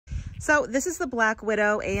So this is the Black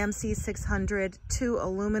Widow AMC 600 2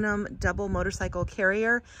 aluminum double motorcycle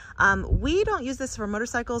carrier. We don't use this for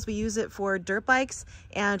motorcycles, we use it for dirt bikes,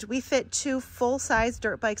 and we fit 2 full-size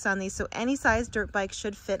dirt bikes on these, so any size dirt bike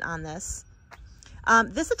should fit on this.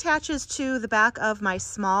 This attaches to the back of my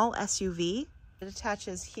small SUV. It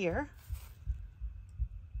attaches here.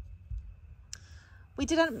 We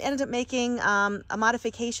did end up making a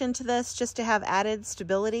modification to this just to have added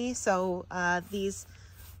stability. So these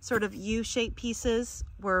sort of U-shaped pieces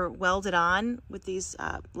were welded on with these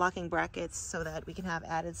locking brackets so that we can have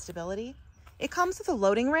added stability. It comes with a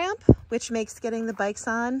loading ramp, which makes getting the bikes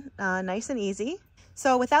on nice and easy.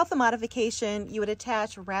 So without the modification, you would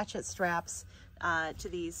attach ratchet straps to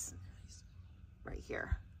these right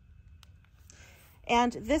here.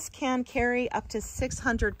 And this can carry up to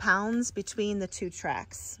 600 pounds between the 2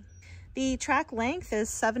 tracks. The track length is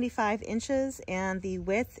 75 inches and the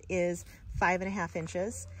width is 5.5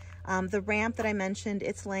 inches. The ramp that I mentioned,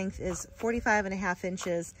 its length is 45.5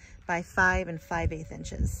 inches by 5 5/8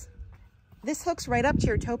 inches. This hooks right up to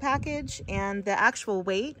your tow package, and the actual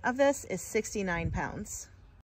weight of this is 69 pounds.